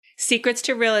Secrets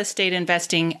to Real Estate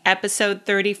Investing, Episode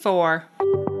 34.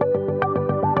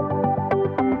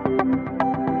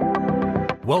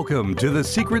 Welcome to the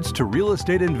Secrets to Real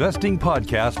Estate Investing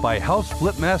podcast by House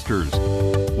Flip Masters,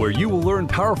 where you will learn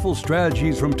powerful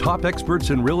strategies from top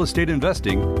experts in real estate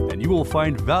investing, and you will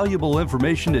find valuable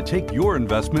information to take your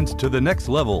investments to the next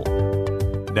level.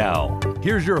 Now,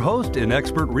 here's your host and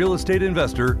expert real estate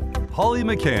investor, Holly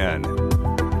McCann.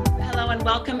 Hello and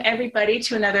welcome everybody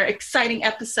to another exciting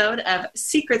episode of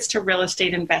Secrets to Real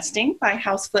Estate Investing by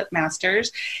House Flip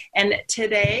Masters. And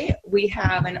today we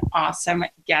have an awesome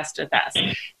guest with us.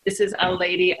 This is a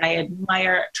lady I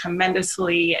admire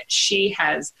tremendously. She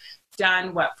has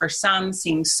done what for some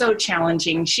seems so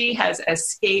challenging. She has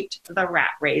escaped the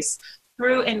rat race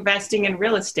through investing in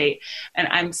real estate. And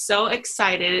I'm so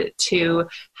excited to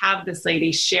have this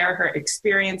lady share her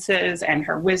experiences and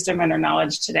her wisdom and her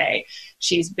knowledge today.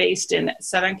 She's based in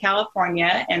Southern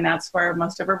California, and that's where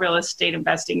most of her real estate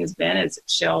investing has been, as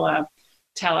she'll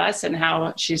tell us, and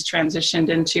how she's transitioned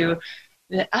into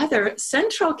the other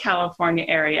Central California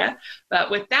area.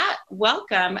 But with that,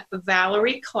 welcome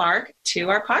Valerie Clark to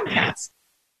our podcast.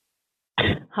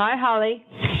 Hi, Holly.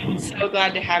 So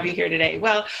glad to have you here today.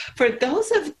 Well, for those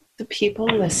of the people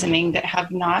listening that have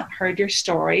not heard your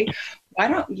story, why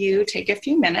don't you take a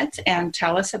few minutes and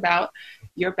tell us about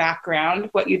your background,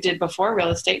 what you did before real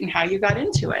estate, and how you got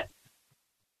into it.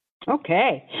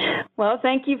 Okay. Well,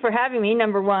 thank you for having me,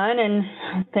 number one, and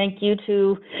thank you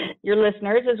to your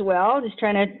listeners as well. Just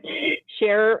trying to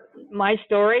share my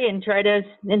story and try to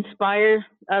inspire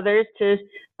others to,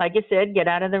 like I said, get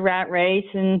out of the rat race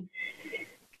and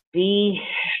be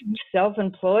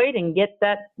self-employed and get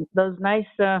those nice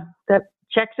that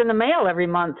checks in the mail every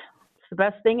month. It's the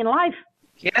best thing in life.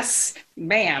 Yes,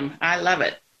 ma'am. I love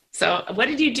it. So what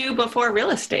did you do before real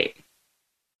estate?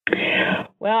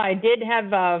 Well, I did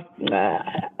have a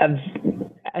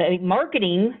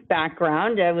marketing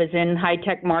background. I was in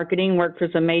high-tech marketing, worked for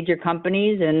some major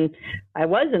companies, and I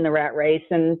was in the rat race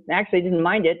and actually didn't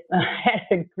mind it. I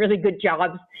had really good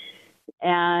jobs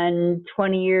and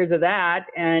 20 years of that.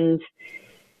 And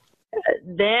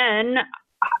then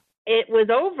it was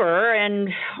over and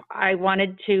I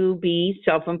wanted to be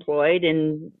self-employed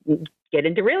and get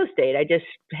into real estate. I just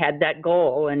had that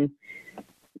goal and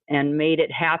made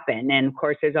it happen. And of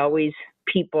course, there's always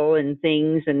people and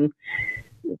things and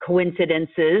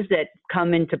coincidences that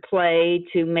come into play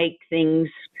to make things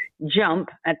jump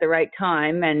at the right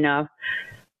time. And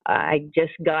I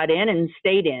just got in and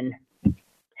stayed in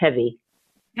heavy.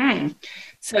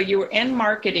 So you were in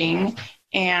marketing,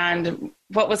 and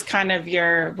what was kind of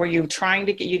were you trying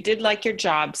to get, you did like your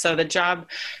job, so the job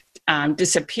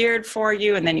disappeared for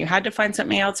you and then you had to find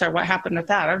something else, or what happened with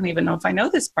that? I don't even know if I know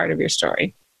this part of your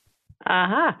story.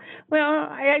 Well,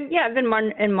 I've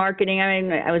been in marketing. I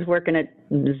mean, I was working at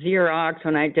Xerox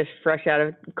when I just fresh out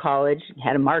of college,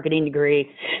 had a marketing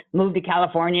degree, moved to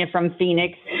California from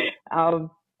Phoenix.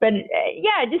 But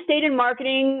I just stayed in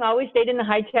marketing, always stayed in the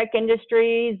high-tech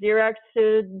industry, Xerox,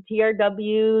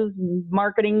 TRWs,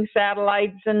 marketing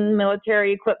satellites and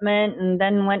military equipment, and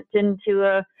then went into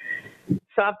a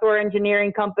software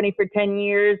engineering company for 10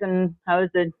 years, and I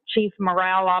was the chief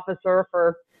morale officer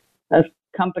for a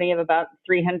company of about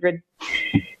 300.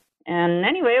 And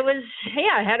anyway,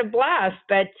 I had a blast,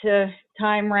 but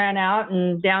time ran out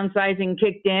and downsizing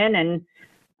kicked in, and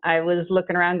I was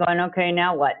looking around going, okay,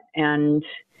 now what? And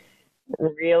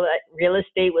real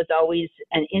estate was always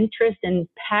an interest and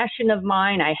passion of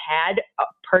mine. I had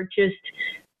purchased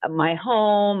my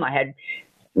home. I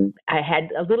had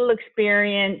a little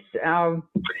experience,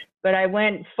 but I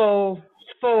went full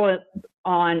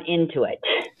on into it.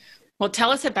 Well,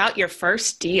 tell us about your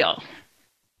first deal.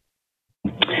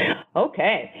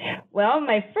 Okay. Well,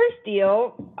 my first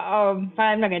deal, I'm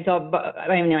not going to tell,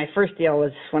 my first deal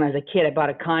was when I was a kid. I bought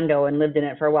a condo and lived in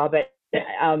it for a while,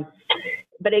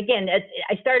 but again,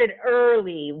 I started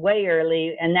early, way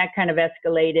early, and that kind of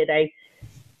escalated. I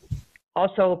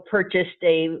also purchased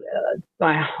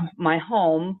my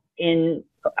home in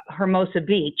Hermosa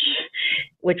Beach,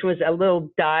 which was a little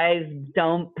dive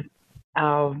dump,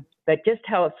 but just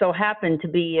how it so happened to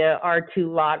be a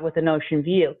R2 lot with an ocean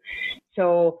view.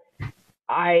 So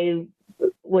I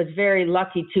was very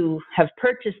lucky to have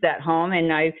purchased that home,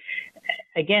 and I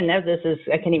can't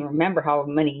even remember how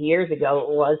many years ago it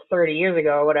was, 30 years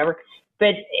ago or whatever.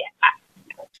 But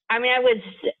I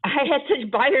had such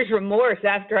buyer's remorse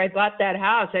after I bought that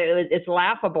house. It's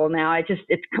laughable now.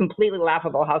 It's completely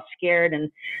laughable how scared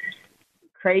and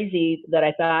crazy that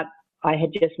I thought I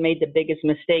had just made the biggest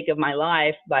mistake of my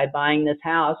life by buying this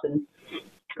house. And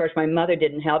of course, my mother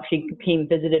didn't help. She came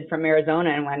visited from Arizona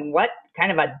and went, "What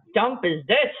kind of a dump is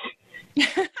this?"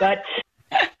 But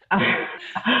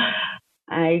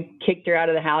I kicked her out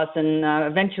of the house and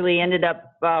eventually ended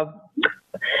up, I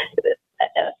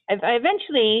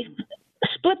eventually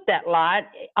split that lot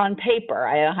on paper.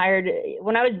 I hired,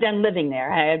 when I was done living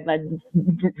there, I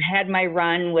had my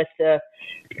run with the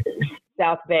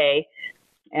South Bay,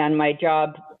 and my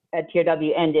job at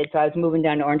TRW ended, so I was moving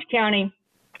down to Orange County.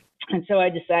 And so I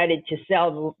decided to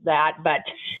sell that, but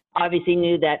obviously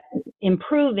knew that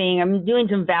I'm doing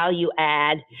some value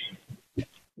add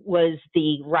was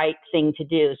the right thing to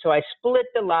do. So I split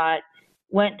the lot,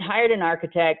 hired an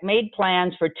architect, made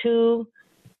plans for 2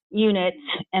 units,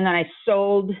 and then I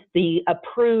sold the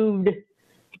approved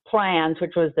plans,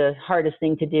 which was the hardest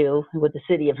thing to do with the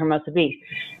city of Hermosa Beach.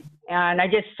 And I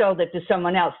just sold it to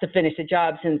someone else to finish the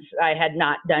job, since I had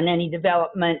not done any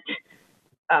development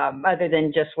other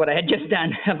than just what I had just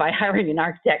done by hiring an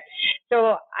architect.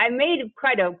 So I made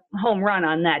quite a home run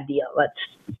on that deal, that's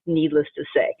needless to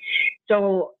say.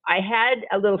 So I had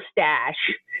a little stash,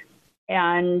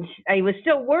 and I was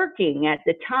still working at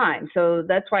the time. So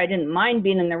that's why I didn't mind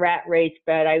being in the rat race,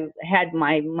 but I had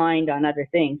my mind on other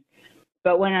things.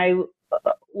 But when I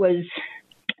was,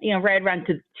 right around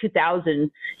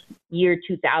 2000, year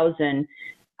 2000,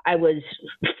 I was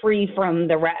free from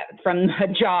the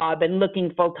job and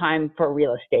looking full time for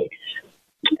real estate.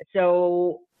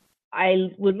 So I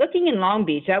was looking in Long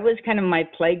Beach. That was kind of my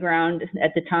playground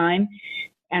at the time,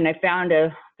 and I found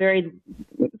a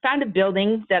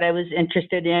building that I was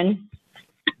interested in.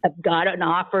 I got an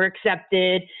offer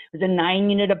accepted. It was a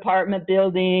 9-unit apartment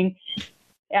building,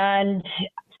 and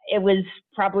it was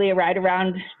probably right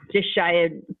around just shy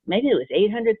of, maybe it was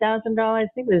 $800,000. I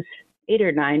think it was 8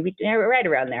 or 9, right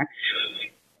around there.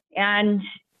 And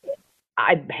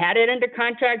I had it under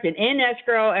contract and in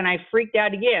escrow, and I freaked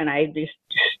out again. I just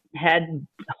had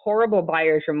horrible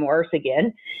buyer's remorse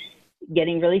again,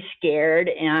 getting really scared.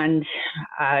 And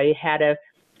I had an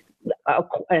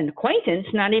acquaintance,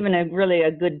 not even really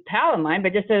a good pal of mine,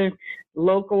 but just a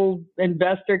local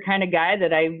investor kind of guy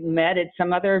that I met at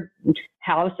some other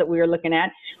house that we were looking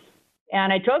at.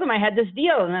 And I told him I had this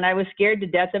deal, and then I was scared to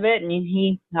death of it, and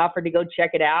he offered to go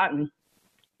check it out. And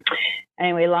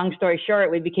anyway, long story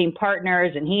short, we became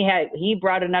partners, and he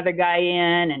brought another guy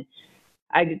in, and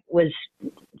I was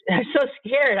so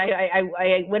scared.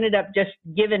 I ended up just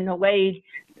giving away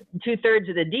 2/3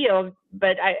 of the deal,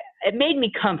 but it made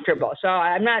me comfortable. So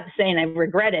I'm not saying I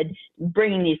regretted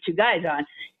bringing these 2 guys on.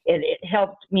 It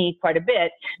helped me quite a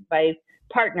bit by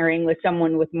partnering with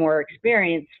someone with more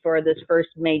experience for this first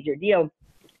major deal.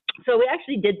 So we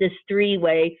actually did this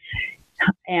 3-way,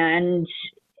 and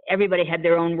everybody had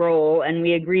their own role, and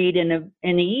we agreed in a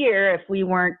year, if we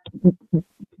weren't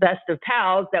best of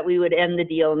pals, that we would end the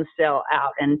deal and sell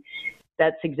out. And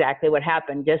that's exactly what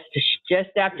happened. Just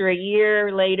after a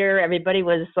year later, everybody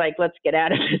was like, let's get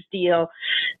out of this deal.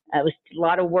 It was a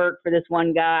lot of work for this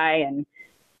one guy, and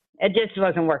it just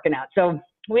wasn't working out. So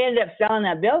we ended up selling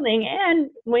that building,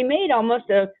 and we made almost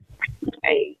a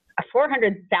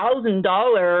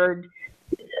 $400,000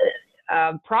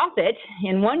 profit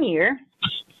in 1 year.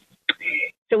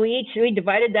 So we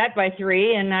divided that by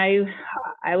 3, and I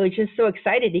was just so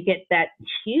excited to get that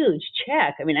huge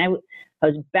check. I mean, I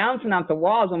was bouncing off the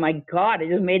walls. Oh my God, I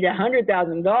just made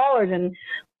 $100,000 in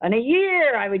a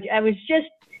year. I was just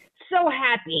so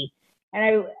happy,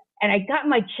 and I got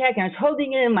my check, and I was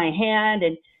holding it in my hand,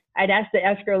 and I'd asked the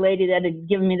escrow lady that had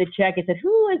given me the check. I said,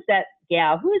 who is that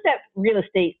gal? Who is that real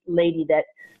estate lady that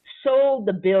sold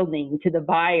the building to the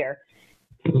buyer?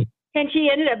 And she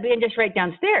ended up being just right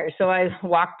downstairs. So I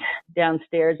walked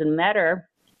downstairs and met her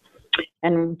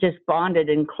and just bonded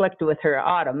and clicked with her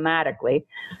automatically.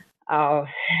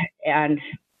 And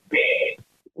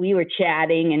we were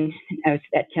chatting, and I was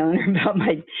telling her about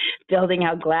my building,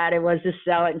 how glad I was to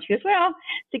sell it. And she goes, well,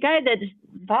 the guy that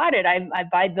bought it, I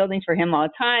buy buildings for him all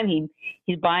the time.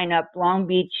 He's buying up Long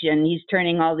Beach, and he's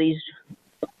turning all these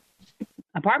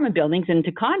apartment buildings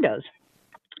into condos.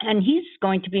 And he's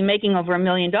going to be making over $1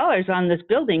 million on this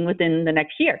building within the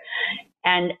next year.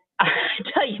 And I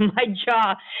tell you, my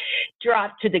jaw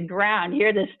dropped to the ground.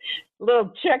 Here, this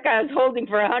little check I was holding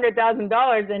for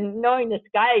 $100,000, and knowing this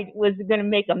guy was going to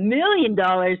make $1 million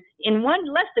in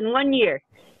less than 1 year.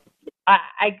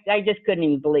 I just couldn't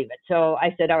even believe it. So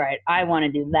I said, all right, I want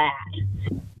to do that.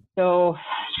 So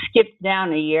skipped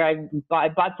down a year. I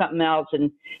bought something else,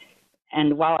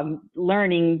 and while I'm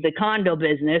learning the condo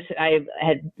business, I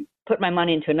had put my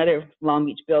money into another Long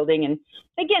Beach building. And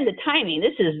again, the timing,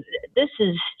 this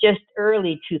is just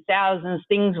early 2000s.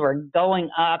 Things were going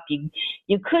up.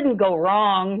 You couldn't go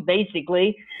wrong,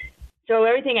 basically. So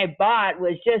everything I bought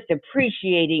was just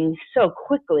appreciating so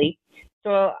quickly.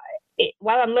 So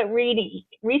while I'm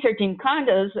researching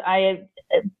condos, I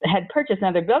had purchased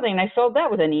another building, and I sold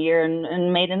that within a year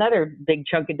and made another big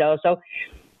chunk of dough. So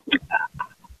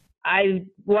I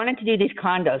wanted to do these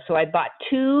condos. So I bought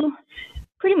 2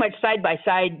 pretty much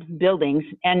side-by-side buildings.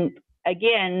 And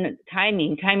again,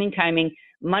 timing.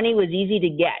 Money was easy to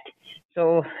get.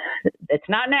 So it's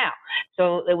not now.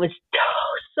 So it was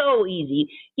so easy.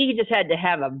 You just had to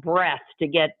have a breath to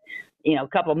get, a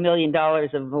couple $1 million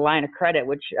of a line of credit,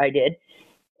 which I did,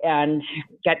 and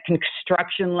got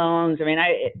construction loans. I mean,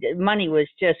 money was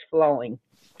just flowing.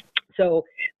 So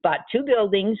bought 2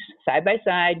 buildings side by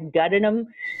side, gutted them.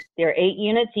 They're 8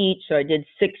 units each. So I did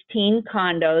 16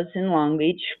 condos in Long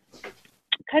Beach,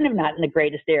 kind of not in the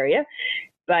greatest area,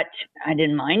 but I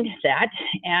didn't mind that.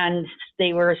 And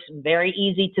they were very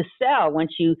easy to sell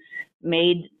once you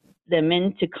made them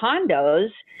into condos.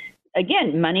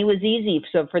 Again, money was easy.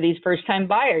 So for these first time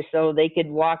buyers, so they could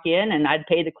walk in and I'd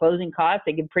pay the closing costs.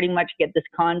 They could pretty much get this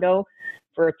condo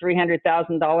for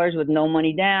 $300,000 with no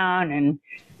money down and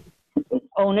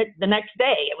own it the next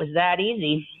day. It was that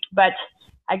easy. But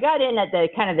I got in at the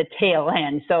kind of the tail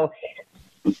end. So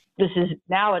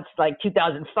now it's like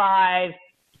 2005,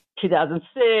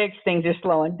 2006, things are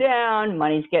slowing down,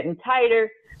 money's getting tighter.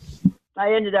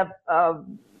 I ended up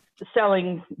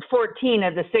selling 14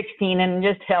 of the 16 and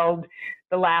just held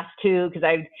the last 2 because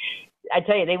I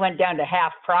tell you, they went down to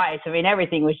half price. I mean,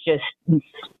 everything was just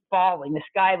falling. The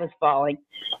sky was falling.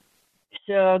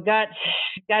 So got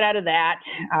out of that.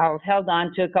 I held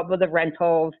on to a couple of the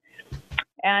rentals,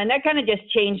 and that kind of just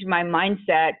changed my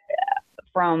mindset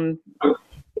from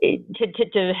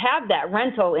to have that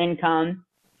rental income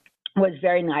was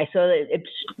very nice. So it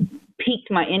piqued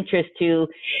my interest to,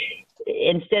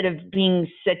 instead of being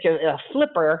such a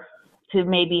flipper, to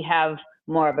maybe have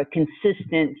more of a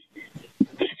consistent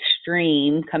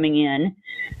stream coming in.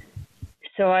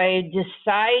 So I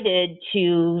decided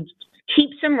to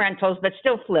keep some rentals, but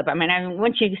still flip. I mean,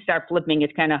 once you start flipping,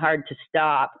 it's kind of hard to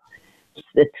stop.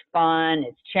 It's fun,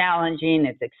 it's challenging,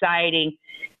 it's exciting,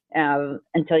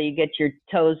 until you get your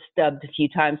toes stubbed a few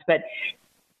times. But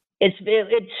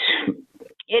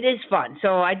it is fun.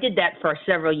 So I did that for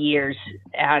several years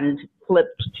and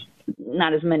flipped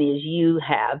not as many as you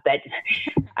have, but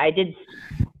I did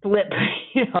flip.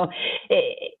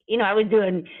 I was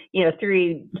doing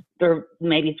 3 or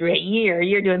maybe 3 a year.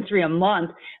 You're doing 3 a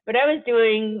month, but I was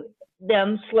doing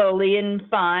them slowly and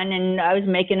fun, and I was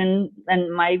making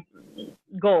my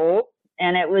goal,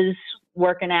 and it was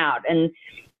working out. And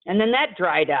then that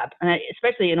dried up, and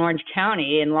especially in Orange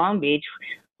County in Long Beach,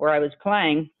 where I was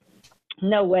playing.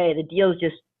 No way, the deals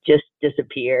just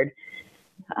disappeared.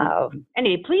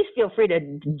 Anyway, please feel free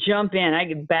to jump in. I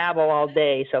could babble all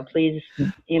day, so please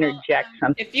interject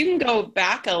something. If you can go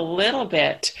back a little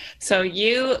bit. So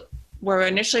you were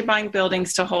initially buying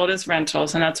buildings to hold as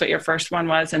rentals, and that's what your first one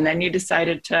was. And then you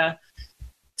decided to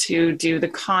do the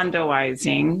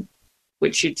condoizing,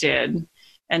 which you did.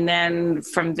 And then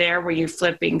from there, were you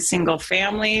flipping single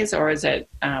families, or is it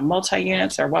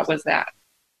multi-units, or what was that?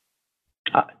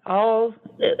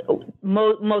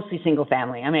 Mostly single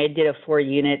family. I mean, I did a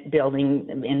 4-unit building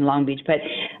in Long Beach, but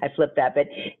I flipped that. But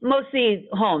mostly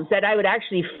homes that I would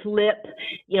actually flip,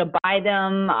 buy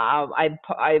them. I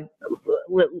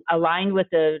aligned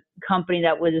with a company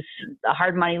that was a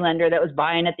hard money lender that was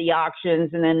buying at the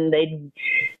auctions, and then they'd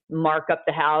mark up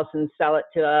the house and sell it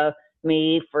to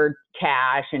me for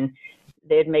cash, and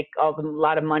they'd make a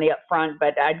lot of money up front,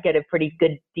 but I'd get a pretty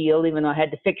good deal, even though I had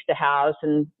to fix the house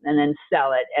and then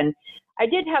sell it. And I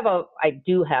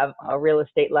do have a real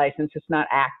estate license. It's not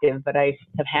active, but I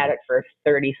have had it for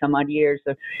 30 some odd years.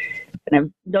 So, and I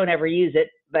don't ever use it,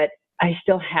 but I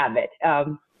still have it.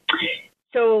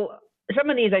 So some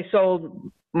of these I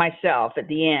sold myself at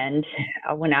the end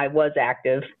when I was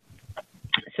active.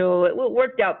 So it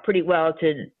worked out pretty well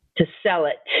to sell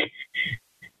it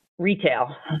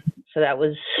retail. So that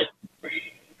was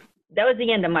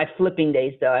the end of my flipping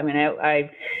days, though. I mean,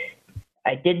 I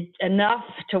did enough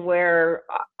to where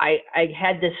I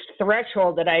had this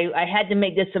threshold that I had to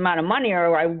make this amount of money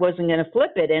or I wasn't going to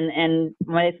flip it. And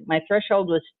my threshold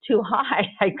was too high.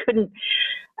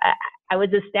 I was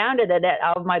astounded at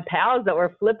all of my pals that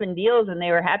were flipping deals, and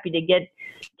they were happy to get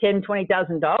 $10,000,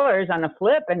 $20,000 on a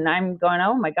flip. And I'm going,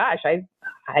 oh my gosh, I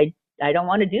don't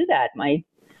want to do that.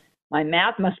 My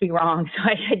math must be wrong. So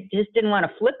I just didn't want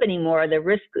to flip anymore. The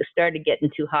risk started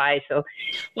getting too high. So,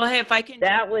 well, hey, if I can,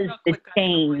 that was the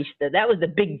change. That was the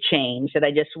big change that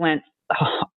I just went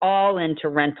all into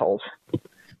rentals.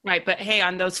 Right. But hey,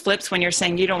 on those flips, when you're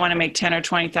saying you don't want to make $10,000 or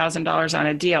 $20,000 on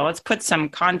a deal, let's put some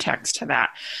context to that.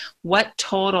 What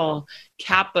total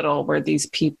capital were these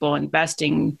people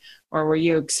investing, or were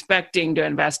you expecting to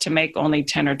invest to make only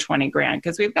 10 or 20 grand?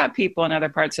 Because we've got people in other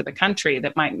parts of the country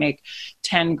that might make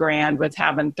 10 grand with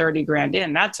having 30 grand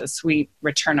in. That's a sweet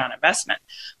return on investment.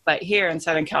 But here in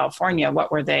Southern California,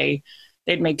 what were they?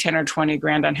 They'd make 10 or 20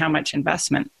 grand on how much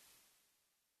investment?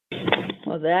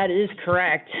 Well, that is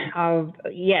correct.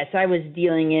 Yes, I was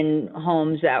dealing in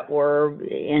homes that were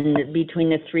in between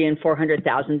the $300,000 and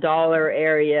 $400,000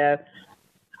 area.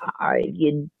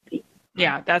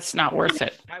 Yeah, that's not worth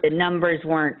it. The numbers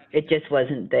weren't. It just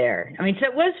wasn't there. I mean, so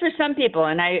it was for some people,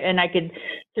 and I could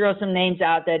throw some names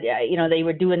out that they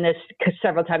were doing this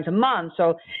several times a month.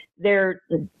 So they're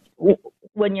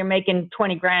when you're making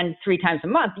 20 grand 3 times a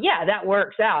month, yeah, that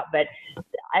works out. But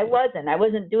I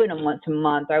wasn't doing them once a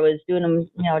month. I was doing them,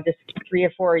 just 3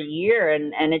 or 4 a year,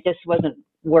 and it just wasn't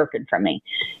working for me.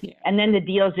 Yeah. And then the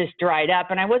deals just dried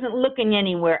up, and I wasn't looking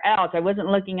anywhere else. I wasn't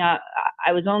looking at,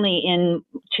 I was only in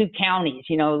 2 counties,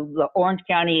 Orange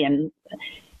County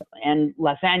and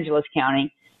Los Angeles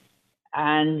County.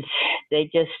 And they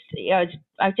just,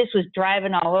 I just was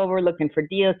driving all over looking for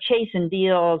deals, chasing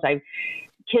deals.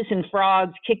 Kissing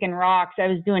frogs, kicking rocks. I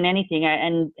was doing anything.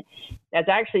 And that's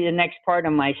actually the next part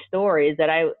of my story, is that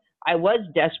I was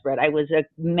desperate. I was a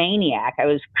maniac. I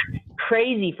was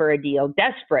crazy for a deal,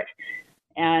 desperate.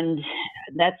 And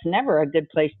that's never a good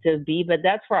place to be, but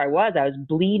that's where I was. I was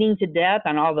bleeding to death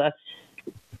on all the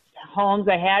homes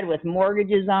I had with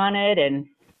mortgages on it. And,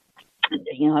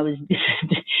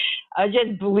 I was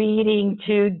just bleeding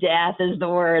to death is the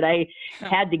word. I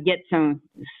had to get some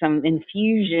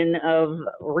infusion of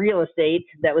real estate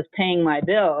that was paying my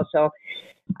bill. So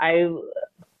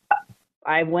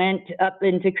I went up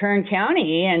into Kern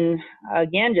County, and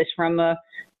again, just from an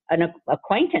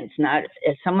acquaintance, not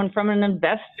as someone from an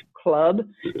invest club,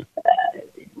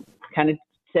 kind of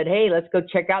said, hey, let's go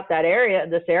check out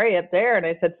this area up there. And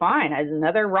I said, fine, I have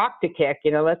another rock to kick,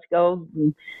 let's go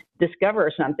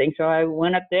discover something. So I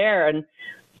went up there, and,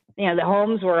 the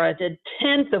homes were a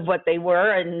tenth of what they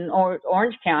were in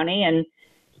Orange County. And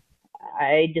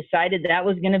I decided that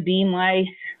was going to be my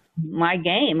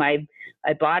game. I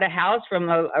bought a house from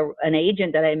an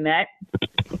agent that I met,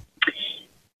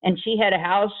 and she had a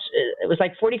house. It was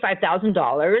like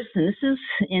 $45,000, and this is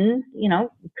in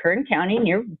Kern County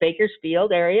near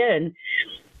Bakersfield area, and it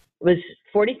was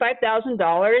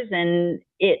 $45,000, and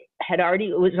it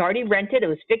was already rented. It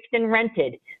was fixed and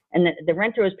rented, and the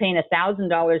renter was paying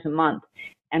 $1,000 a month.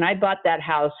 And I bought that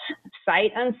house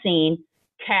sight unseen,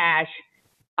 cash.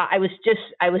 I was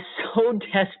so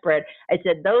desperate. I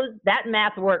said, that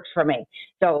math works for me.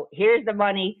 So here's the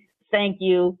money. Thank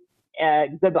you.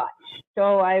 Goodbye.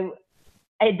 So I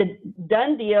had the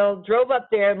done deal, drove up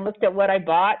there and looked at what I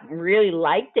bought and really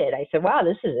liked it. I said, wow,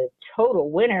 this is a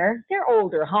total winner. They're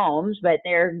older homes, but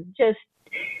they're just,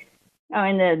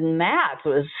 the math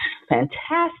was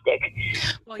fantastic.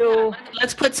 Well, so,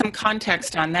 let's put some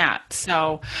context on that.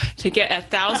 So to get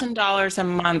 $1,000 a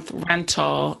month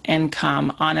rental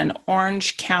income on an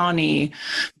Orange County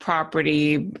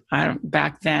property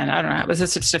back then, I don't know, was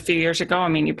this just a few years ago? I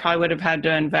mean, you probably would have had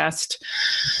to invest,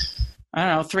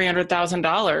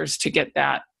 $300,000 to get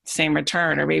that same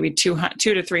return, or maybe 200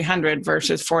 to 300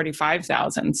 versus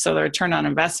 45,000. So the return on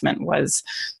investment was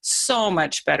so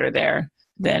much better there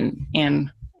than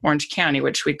in Orange County,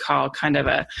 which we call kind of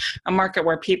a market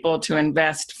where people to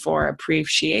invest for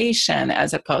appreciation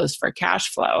as opposed for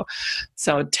cash flow.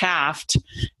 So Taft,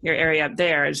 your area up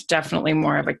there, is definitely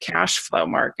more of a cash flow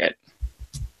market.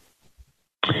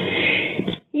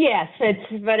 Yes,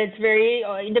 but it's very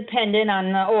dependent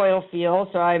on the oil field.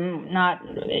 So I'm not,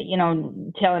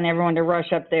 telling everyone to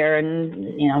rush up there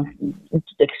and,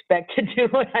 expect to do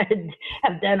what I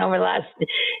have done over the last,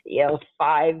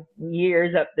 5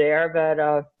 years up there. But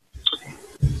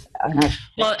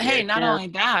well, hey, not only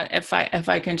that, if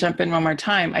I can jump in one more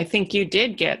time, I think you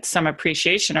did get some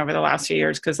appreciation over the last few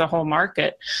years because the whole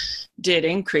market did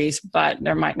increase, but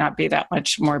there might not be that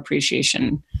much more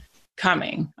appreciation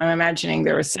coming. I'm imagining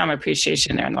there was some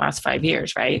appreciation there in the last 5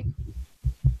 years, right?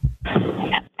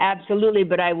 Absolutely,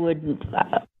 but I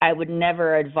would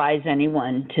never advise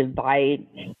anyone to buy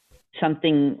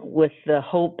something with the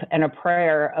hope and a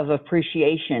prayer of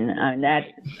appreciation. That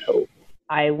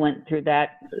I went through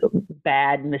that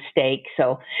bad mistake,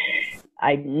 so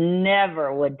I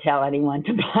never would tell anyone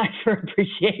to buy for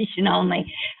appreciation only.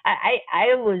 I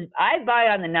buy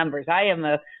on the numbers. I am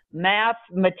a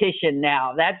mathematician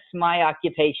now. That's my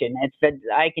occupation.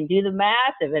 I can do the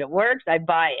math. If it works, I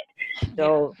buy it.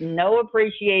 So no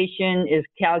appreciation is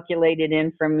calculated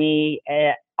in for me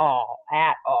at all.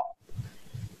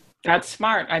 That's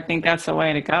smart. I think that's the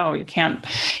way to go. You can't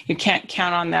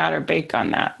count on that or bank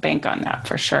on that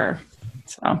for sure.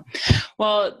 So,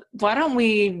 well, why don't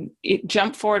we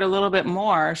jump forward a little bit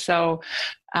more? So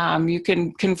you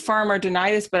can confirm or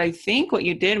deny this, but I think what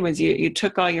you did was you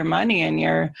took all your money and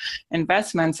your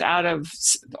investments out of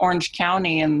Orange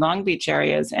County and Long Beach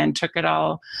areas and took it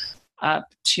all up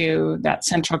to that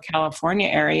Central California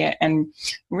area, and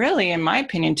really, in my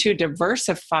opinion, too,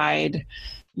 diversified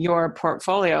your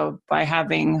portfolio by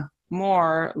having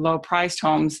more low-priced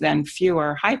homes than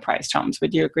fewer high-priced homes.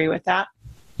 Would you agree with that?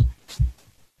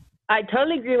 I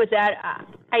totally agree with that.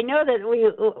 I know that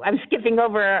I'm skipping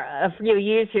over a few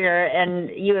years here, and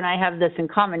you and I have this in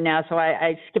common now, so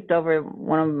I skipped over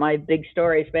one of my big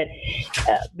stories. But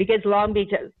because Long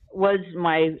Beach was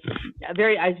I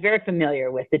was very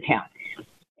familiar with the town.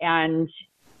 And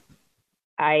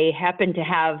I happened to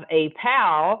have a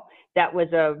pal that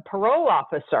was a parole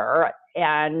officer,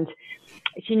 and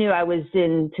she knew I was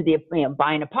into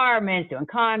buying apartments, doing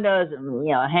condos, and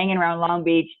hanging around Long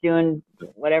Beach, doing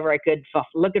whatever I could,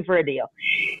 looking for a deal.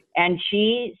 And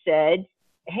she said,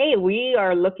 "Hey,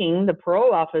 the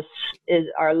parole office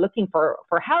are looking for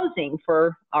housing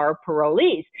for our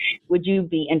parolees. Would you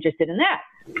be interested in that?"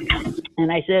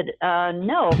 And I said,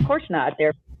 "No, of course not.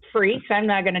 They're freaks. I'm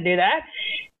not going to do that."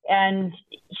 And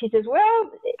she says,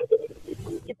 "Well,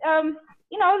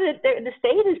 the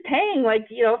state is paying like,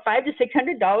 $500 to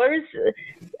 $600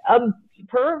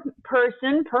 per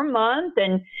person per month,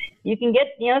 and you can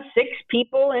get, 6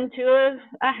 people into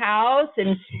a house,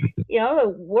 and,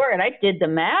 work." And I did the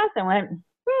math and went,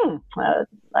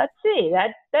 let's see,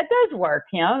 that does work,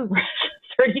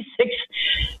 36,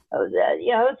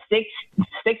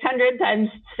 600 times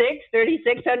 6,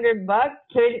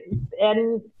 $3,600,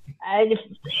 and I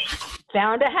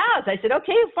found a house. I said,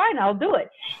 "Okay, fine, I'll do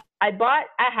it." I bought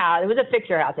a house. It was a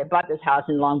fixer house. I bought this house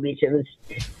in Long Beach. It was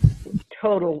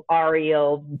total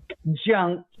REO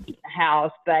junk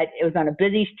house, but it was on a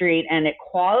busy street, and it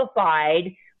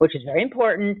qualified, which is very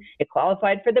important. It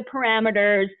qualified for the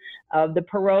parameters of the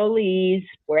parolees,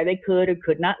 where they could or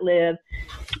could not live.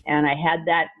 And I had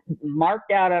that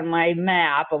marked out on my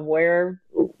map of where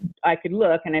I could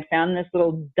look, and I found this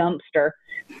little dumpster,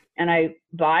 and I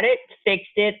bought it,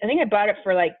 fixed it. I think I bought it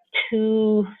for like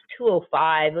 $205.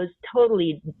 It was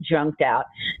totally junked out.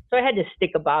 So I had to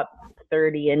stick about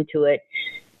 $30 into it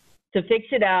to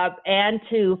fix it up and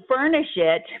to furnish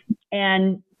it.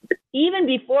 And even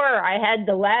before I had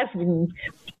the last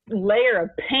layer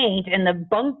of paint and the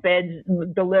bunk beds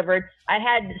delivered, I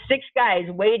had 6 guys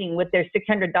waiting with their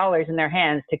 $600 in their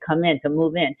hands to come in, to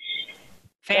move in.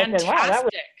 Fantastic. So I said, wow,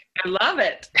 I love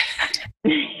it.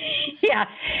 Yeah.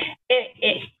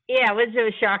 It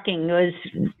was shocking.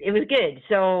 It was good.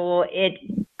 So it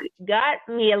got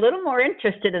me a little more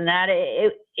interested in that.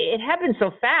 It happened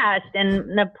so fast,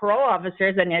 and the parole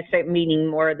officers, and I started meeting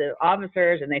more of the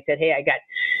officers, and they said, "Hey, I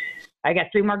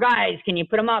got 3 more guys. Can you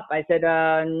put them up?" I said,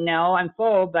 "No, I'm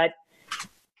full," but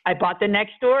I bought the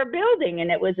next door building,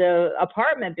 and it was a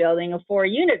apartment building, a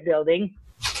 4-unit building.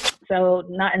 So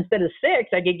instead of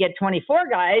 6, I could get 24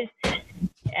 guys,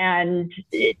 and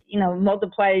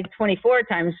multiply 24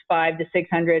 times $500 to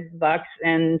 $600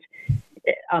 and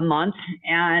a month,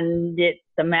 and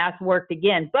the math worked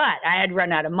again. But I had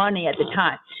run out of money at the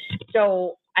time,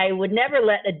 so I would never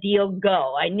let a deal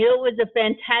go. I knew it was a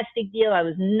fantastic deal. I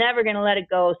was never going to let it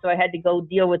go, so I had to go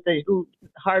deal with the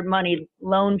hard money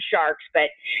loan sharks.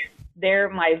 But they're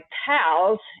my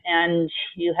pals, and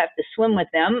you have to swim with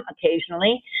them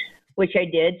occasionally, which I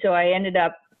did. So I ended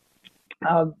up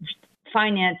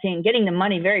getting the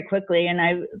money very quickly,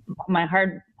 and my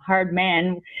hard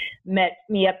man met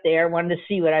me up there, wanted to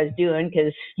see what I was doing,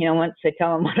 because once I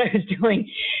tell him what I was doing,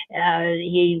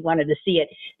 he wanted to see it.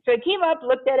 So I came up,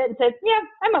 looked at it, and said, "Yeah,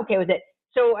 I'm okay with it."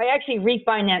 So I actually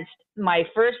refinanced my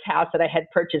first house that I had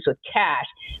purchased with cash.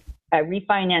 I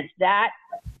refinanced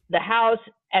the house,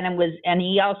 and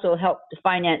he also helped to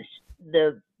finance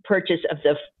the purchase of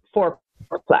the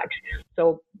 4-plex.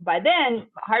 So by then,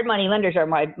 hard money lenders are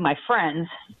my friends,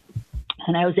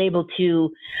 and I was able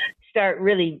to start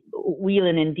really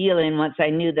wheeling and dealing once I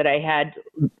knew that I had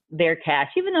their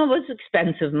cash, even though it was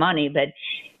expensive money. But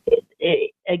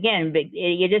again,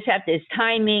 you just have to, it's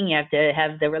timing. You have to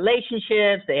have the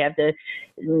relationships. They have to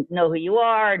know who you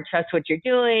are and trust what you're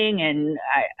doing. And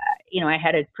I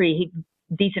had a pretty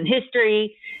decent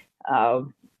history.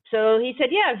 So he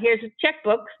said, "Yeah, here's a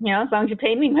checkbook, as long as you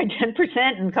pay me my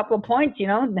 10% and a couple of points,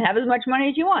 have as much money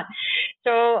as you want."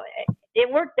 So it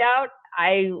worked out.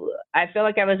 I feel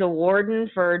like I was a warden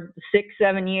for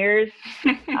 6-7 years.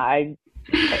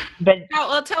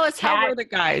 Well, tell us, how were the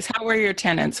guys? How were your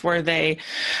tenants? Were they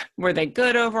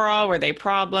good overall? Were they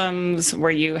problems?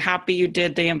 Were you happy you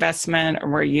did the investment, or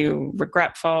were you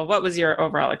regretful? What was your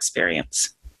overall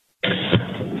experience?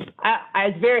 I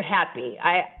was very happy.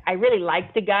 I really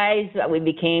liked the guys.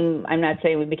 I'm not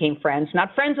saying we became friends,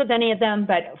 not friends with any of them,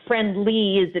 but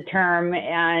friendly is the term.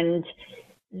 And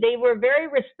they were very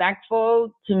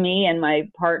respectful to me and my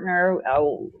partner.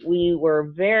 We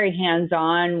were very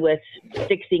hands-on with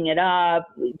fixing it up,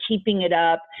 keeping it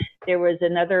up. There was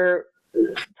another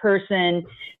person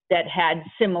that had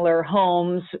similar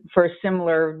homes for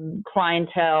similar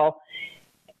clientele.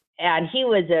 And he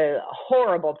was a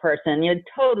horrible person,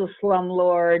 total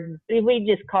slumlord. We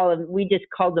just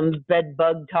called him Bed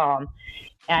Bug Tom.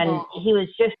 And he was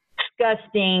just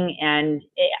disgusting. And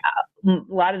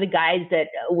a lot of the guys that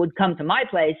would come to my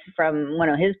place from one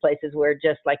of his places were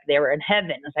just like they were in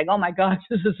heaven. It's like, oh my gosh,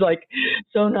 this is like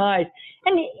so nice.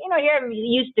 And you're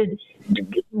used to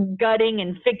gutting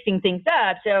and fixing things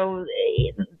up, so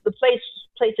the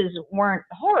places weren't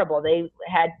horrible. They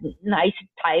had nice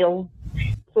tiled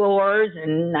floors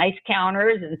and nice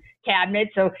counters and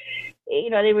cabinets, so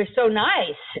they were so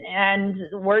nice. And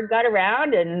word got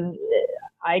around, and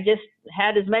I just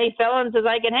had as many felons as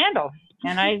I could handle.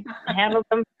 And I handled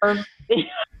them for 6-7.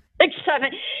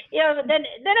 Then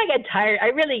I got tired. I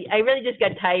really just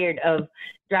got tired of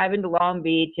driving to Long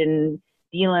Beach and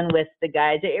dealing with the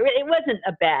guys. It wasn't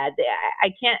a bad.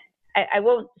 I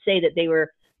won't say that they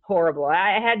were horrible.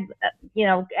 I had,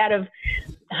 out of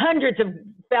hundreds of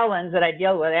felons that I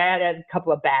dealt with, I had a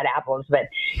couple of bad apples. But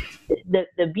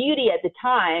the beauty at the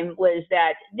time was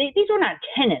that these were not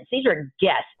tenants; these were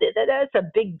guests. That's a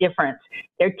big difference.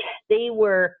 They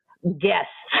were guests,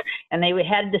 and they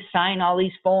had to sign all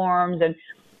these forms, and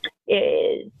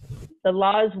the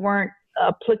laws weren't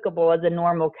applicable as a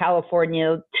normal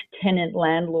California tenant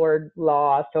landlord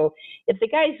law. So if the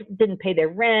guys didn't pay their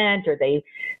rent or they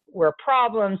were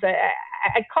problems,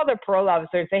 I'd call their parole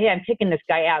officer and say, hey, I'm kicking this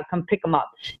guy out, come pick him up.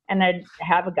 And I'd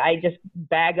have a guy just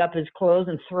bag up his clothes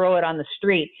and throw it on the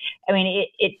street. I mean,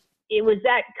 it was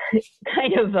that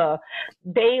kind of a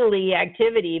daily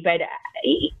activity, but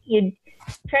you'd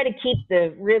try to keep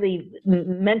the really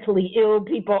mentally ill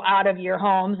people out of your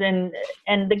homes. And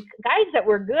the guys that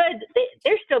were good,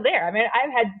 they're still there. I mean,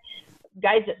 I've had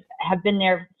guys that have been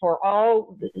there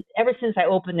ever since I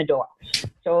opened the door.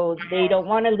 So they don't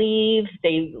want to leave.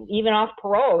 They, even off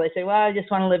parole, they say, well, I just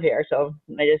want to live here. So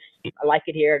I like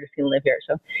it here. I'm just going to live here.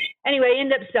 So anyway, I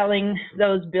ended up selling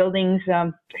those buildings.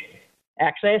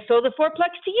 Actually, I sold the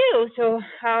fourplex to you. So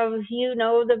how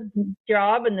the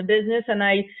job and the business, and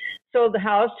I sold the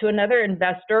house to another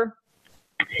investor.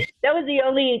 That was the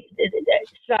only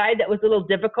side that was a little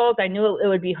difficult. I knew it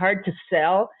would be hard to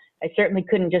sell. I certainly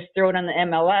couldn't just throw it on the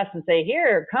MLS and say,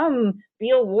 here, come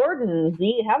be a warden.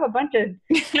 Have a bunch of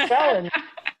felons.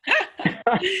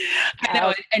 I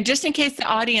know. And just in case the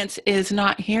audience is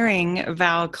not hearing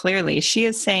Val clearly, she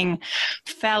is saying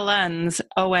felons,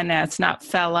 O-N-S, not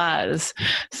fellas.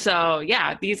 So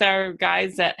yeah, these are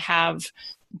guys that have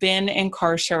been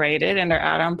incarcerated and are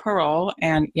out on parole.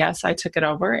 And yes, I took it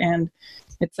over, and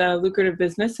it's a lucrative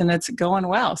business and it's going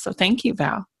well. So thank you,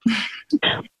 Val.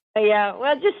 Yeah,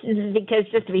 well, just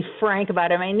to be frank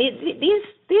about it, I mean,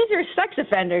 these are sex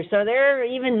offenders, so they're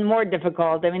even more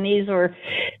difficult. I mean, these were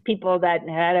people that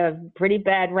had a pretty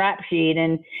bad rap sheet,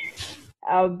 and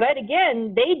but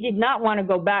again, they did not want to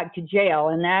go back to jail,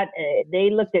 and that they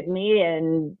looked at me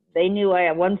and they knew I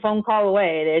had one phone call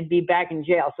away, they'd be back in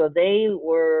jail. So they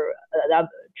were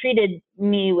treated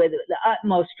me with the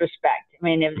utmost respect. I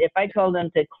mean, if I told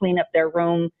them to clean up their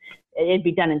room, it'd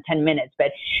be done in 10 minutes.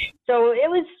 But so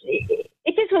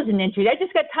it just wasn't interesting. I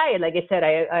just got tired. Like I said,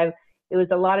 it was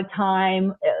a lot of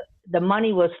time. The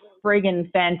money was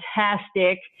friggin'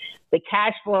 fantastic. The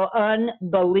cash flow,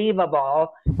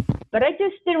 unbelievable. But I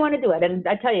just didn't want to do it. And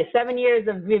I tell you, 7 years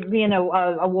of being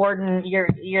a warden,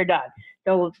 you're done.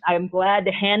 So I'm glad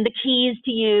to hand the keys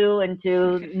to you and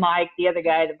to Mike, the other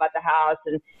guy that bought the house,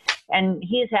 and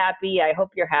he's happy. I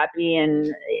hope you're happy.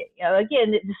 And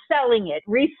again, reselling it,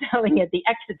 the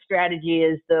exit strategy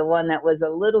is the one that was a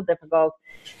little difficult,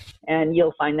 and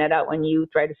you'll find that out when you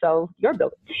try to sell your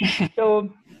building. So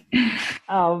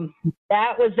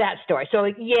that was that story. So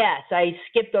yes, I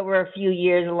skipped over a few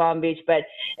years in Long Beach, but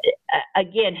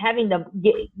again, getting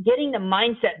the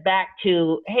mindset back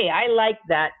to, hey, I like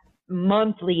that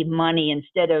monthly money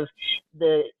instead of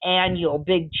the annual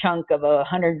big chunk of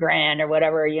 $100,000 or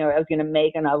whatever I was going to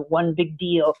make on one big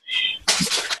deal.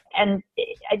 and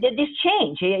I did this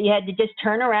change. You had to just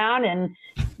turn around and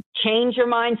change your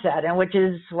mindset, and which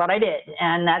is what I did.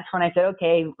 And that's when I said,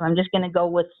 okay, I'm just going to go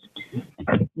with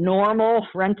normal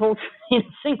rentals,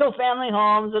 single family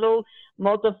homes, little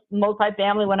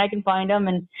multi-family when I can find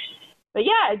them. But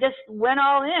yeah, I just went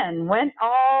all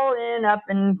in up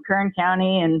in Kern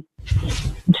County, and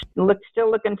still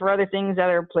looking for other things,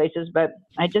 other places. But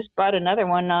I just bought another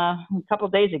one a couple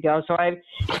of days ago. So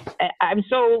I'm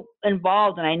so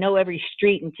involved, and I know every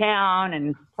street in town,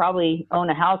 and probably own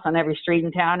a house on every street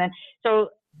in town. And so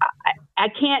I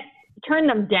can't turn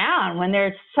them down when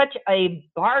they're such a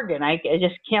bargain. I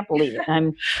just can't believe it.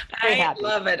 I'm very happy. I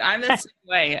love it. I'm the same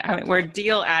way. I mean, we're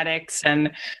deal addicts,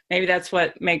 and maybe that's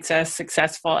what makes us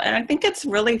successful. And I think it's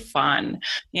really fun.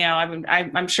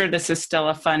 I'm sure this is still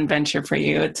a fun venture for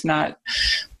you. It's not,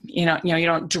 you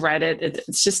don't dread it.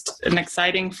 It's just an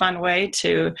exciting, fun way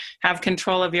to have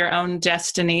control of your own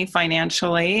destiny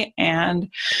financially and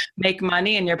make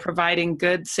money. And you're providing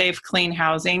good, safe, clean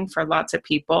housing for lots of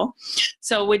people.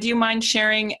 So would you mind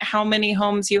sharing how many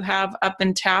homes you have up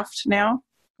in Taft now,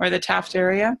 or the Taft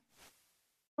area?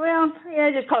 Well, yeah,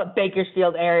 I just call it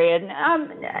Bakersfield area.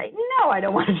 No, I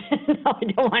don't want to. No, I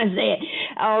don't want to say it.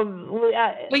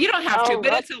 Well, you don't have to,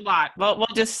 but it's a lot. Well, we'll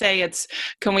just say it's.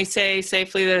 Can we say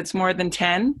safely that it's more than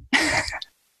 10?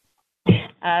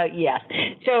 Yes.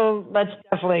 So let's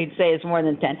definitely say it's more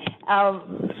than 10.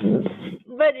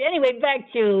 But anyway,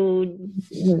 back to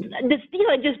this deal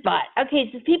I just bought.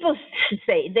 Okay, so people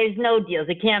say there's no deals.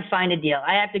 I can't find a deal.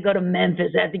 I have to go to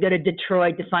Memphis. I have to go to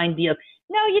Detroit to find deals.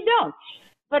 No, you don't.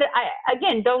 But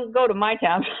again, don't go to my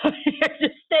town.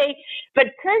 Just stay. But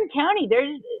Kern County,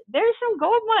 there's some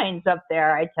gold mines up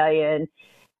there, I tell you. And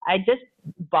I just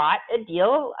bought a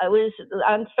deal. I was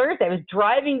on Thursday. I was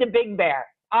driving to Big Bear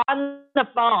on the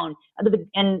phone,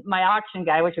 and my auction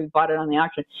guy, which we bought it on the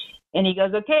auction, and he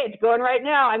goes, "Okay, it's going right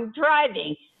now. I'm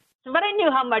driving." So, but I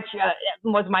knew how much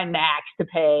was my max to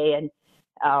pay, and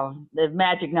the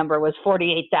magic number was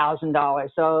 $48,000.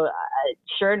 So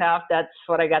sure enough, that's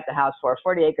what I got the house for,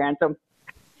 $48,000. So,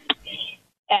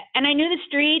 and I knew the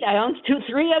street. I owned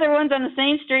 3 other ones on the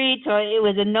same street. So it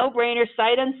was a no-brainer,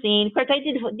 sight unseen. Of course, I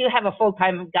do have a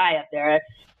full-time guy up there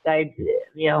that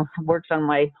works on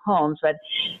my homes, but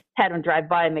had him drive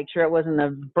by and make sure it wasn't a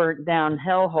burnt down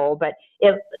hellhole. But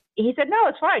he said, no,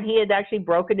 it's fine. He had actually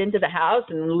broken into the house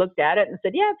and looked at it and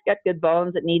said, yeah, it's got good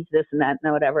bones. It needs this and that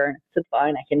and whatever. And I said,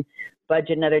 fine, I can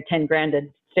budget another $10,000 to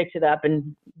fix it up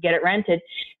and get it rented.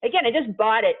 Again, I just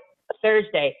bought it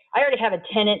Thursday. I already have a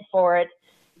tenant for it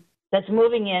that's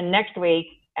moving in next week,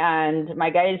 and my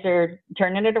guys are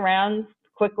turning it around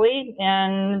quickly,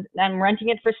 and I'm renting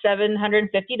it for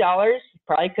 $750.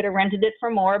 Probably could have rented it for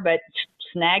more, but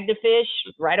snagged a fish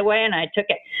right away, and I took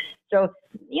it. So,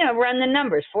 run the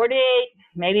numbers. 48,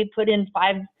 maybe put in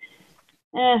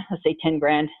let's say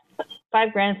 $10,000,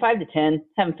 $5,000, 5 to 10.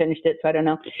 Haven't finished it, so I don't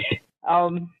know.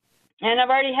 And I've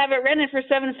already have it rented for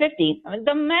 $750.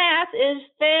 The math is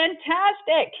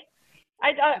fantastic.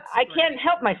 I can't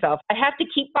help myself. I have to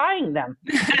keep buying them.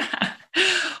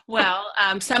 Well,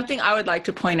 something I would like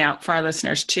to point out for our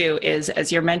listeners too is,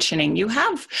 as you're mentioning, you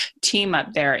have team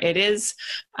up there. It is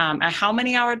a how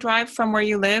many hour drive from where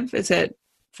you live? Is it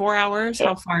 4 hours?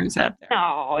 How far is that?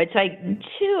 No, it's like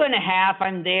 2.5.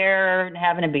 I'm there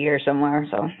having a beer somewhere.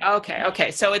 So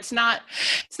okay. So it's not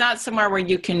somewhere where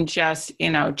you can just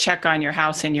check on your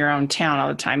house in your own town all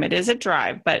the time. It is a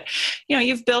drive, but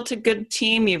you've built a good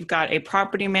team. You've got a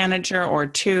property manager or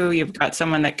 2. You've got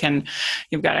someone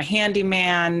you've got a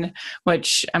handyman.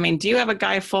 Which do you have a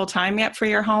guy full time yet for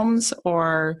your homes,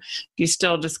 or do you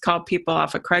still just call people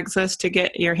off of Craigslist to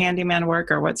get your handyman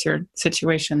work, or what's your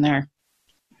situation there?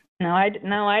 No,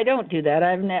 I don't do that.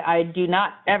 I do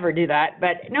not ever do that.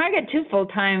 But I got 2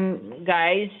 full-time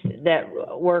guys that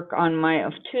work on my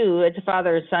 2. It's a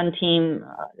father-son team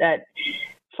that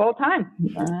full-time.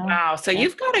 Wow. So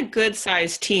you've got a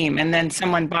good-sized team, and then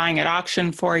someone buying at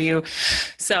auction for you.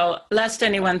 So lest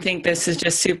anyone think this is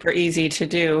just super easy to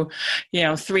do,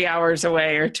 3 hours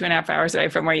away or 2.5 hours away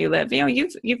from where you live.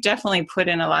 You've definitely put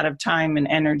in a lot of time and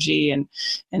energy and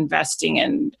investing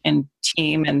in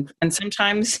team, and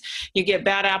sometimes you get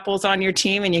bad apples on your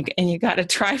team, and you got to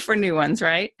try for new ones,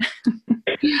 right?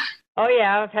 Oh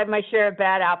yeah, I've had my share of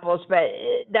bad apples, but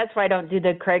that's why I don't do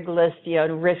the Craigslist,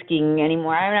 risking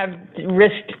anymore. I've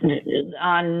risked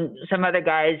on some other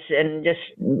guys and just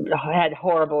had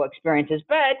horrible experiences,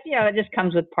 but it just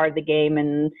comes with part of the game,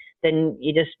 and then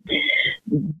you just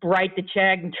write the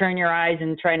check and turn your eyes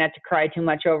and try not to cry too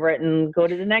much over it and go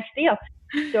to the next deal.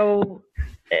 So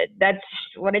that's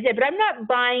what I did. But I'm not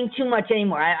buying too much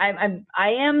anymore. I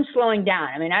am slowing down.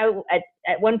 I mean,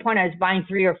 at one point I was buying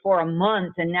 3 or 4 a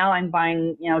month, and now I'm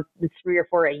buying 3 or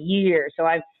 4 a year. So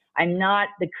I'm not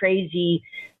the crazy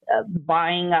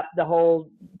buying up the whole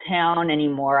town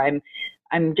anymore.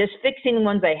 I'm just fixing the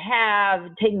ones I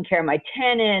have, taking care of my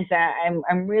tenants.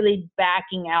 I'm really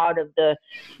backing out of the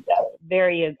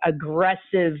very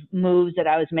aggressive moves that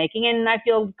I was making, and I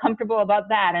feel comfortable about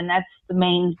that. And that's the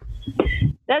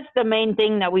main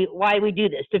thing why we do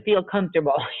this, to feel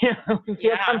comfortable.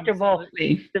 Feel comfortable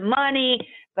with the money,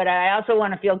 but I also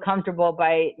want to feel comfortable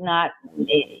by not,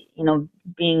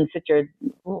 being such a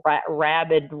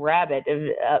rabid rabbit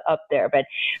up there. But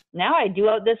now I do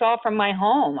this all from my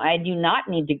home. I do not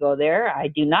need to go there. I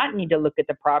do not need to look at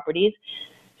the properties.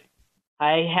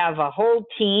 I have a whole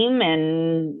team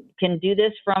and can do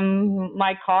this from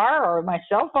my car or my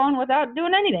cell phone without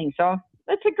doing anything. So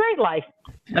it's a great life.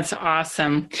 That's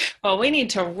awesome. Well, we need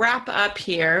to wrap up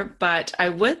here, but I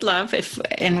would love, if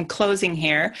in closing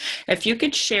here, if you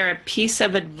could share a piece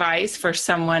of advice for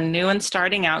someone new and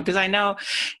starting out, because I know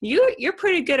you're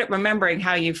pretty good at remembering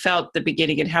how you felt at the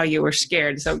beginning and how you were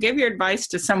scared. So give your advice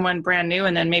to someone brand new,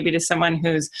 and then maybe to someone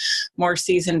who's more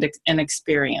seasoned and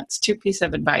experienced. 2 pieces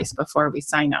of advice before we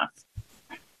sign off.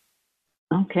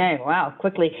 Okay, wow,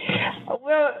 quickly.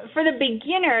 Well, for the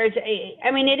beginners,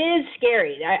 I mean, it is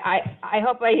scary. I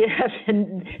hope I have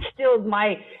instilled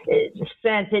my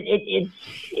sense. It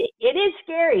is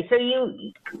scary. So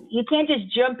you can't just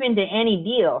jump into any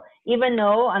deal, even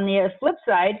though on the flip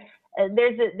side,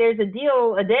 there's a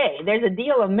deal a day, there's a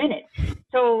deal a minute.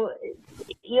 So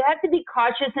you have to be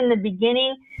cautious in the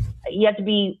beginning. You have to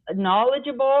be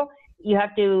knowledgeable. You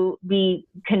have to be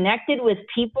connected with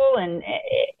people, and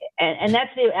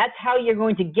that's how you're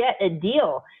going to get a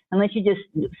deal, unless you just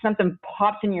something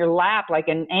pops in your lap like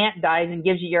an ant dies and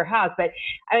gives you your house. But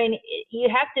I mean,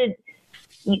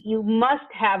 you must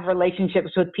have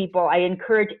relationships with people. I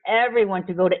encourage everyone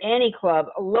to go to any club,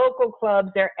 local clubs.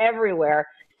 They're everywhere,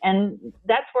 and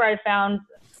that's where I found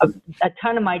a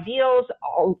ton of my deals,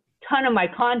 a ton of my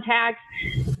contacts.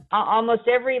 Almost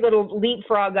every little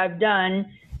leapfrog I've done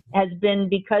has been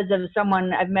because of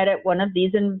someone I've met at one of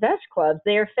these invest clubs.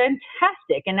 They are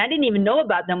fantastic. And I didn't even know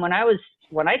about them when I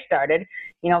started,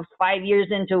 5 years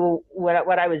into what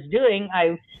I was doing.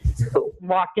 I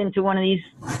walked into one of these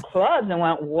clubs and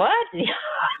went, what?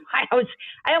 I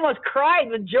almost cried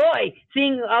with joy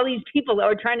seeing all these people that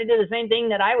were trying to do the same thing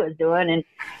that I was doing.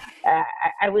 And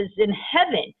I was in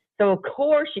heaven. So of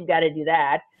course you've got to do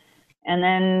that. And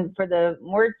then for the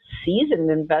more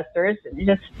seasoned investors,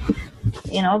 just,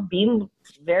 be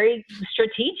very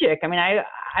strategic. I mean,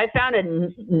 I found a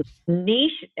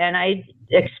niche and I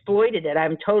exploited it.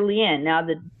 I'm totally in. Now,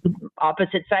 the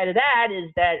opposite side of that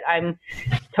is that I'm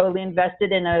totally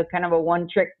invested in a kind of a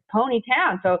one-trick pony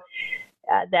town. So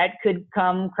that could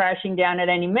come crashing down at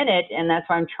any minute. And that's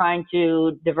why I'm trying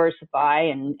to diversify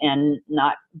and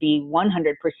not be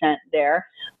 100% there.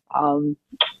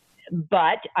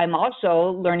 But I'm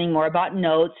also learning more about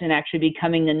notes and actually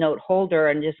becoming the note holder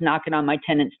and just knocking on my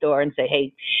tenant's door and say,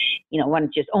 hey, why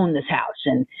don't you just own this house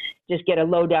and just get a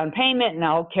low down payment and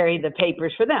I'll carry the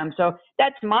papers for them. So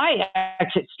that's my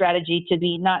exit strategy, to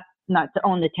be not to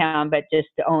own the town, but just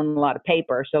to own a lot of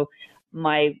paper. So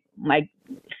my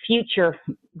future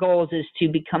goals is to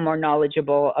become more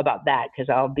knowledgeable about that, because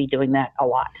I'll be doing that a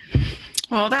lot.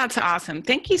 Well, that's awesome.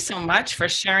 Thank you so much for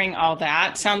sharing all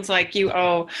that. Sounds like you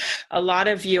owe a lot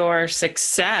of your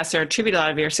success, or attribute a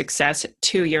lot of your success,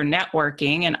 to your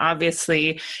networking. And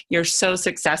obviously you're so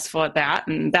successful at that.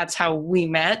 And that's how we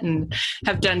met and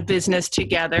have done business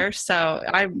together. So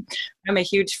I'm a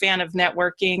huge fan of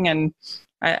networking. And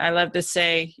I love to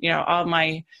say, all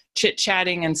my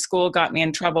chit-chatting in school got me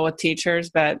in trouble with teachers,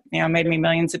 but, made me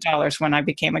millions of dollars when I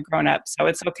became a grown-up. So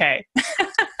it's okay.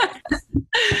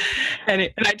 And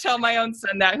I tell my own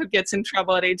son that, who gets in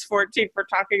trouble at age 14 for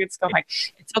talking at school. I'm like,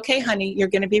 it's okay, honey. You're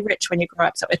going to be rich when you grow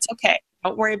up. So it's okay.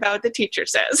 Don't worry about what the teacher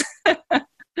says.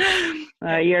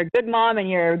 You're a good mom and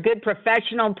you're a good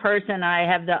professional person.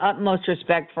 I have the utmost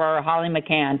respect for Holly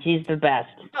McCann. She's the best.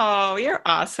 Oh, you're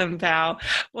awesome, Val.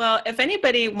 Well, if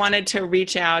anybody wanted to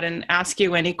reach out and ask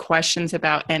you any questions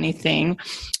about anything,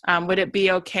 would it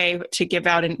be okay to give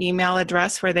out an email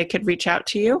address where they could reach out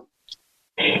to you?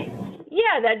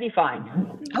 Yeah, that'd be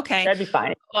fine. Okay. That'd be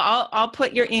fine. Well, I'll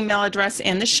put your email address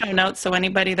in the show notes, so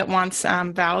anybody that wants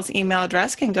Val's email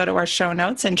address can go to our show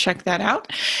notes and check that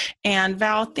out. And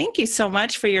Val, thank you so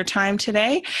much for your time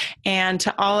today. And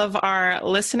to all of our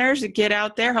listeners, get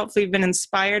out there. Hopefully you've been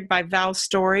inspired by Val's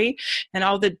story and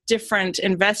all the different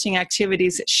investing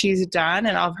activities that she's done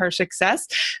and all of her success.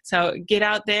 So get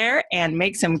out there and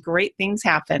make some great things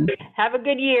happen. Have a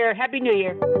good year. Happy New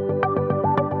Year.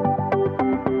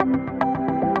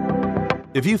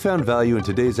 If you found value in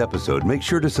today's episode, make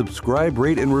sure to subscribe,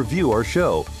 rate, and review our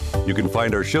show. You can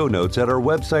find our show notes at our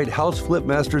website,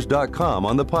 houseflipmasters.com,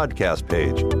 on the podcast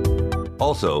page.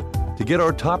 Also, to get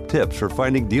our top tips for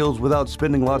finding deals without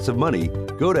spending lots of money,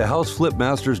 go to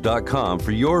houseflipmasters.com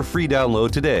for your free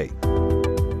download today.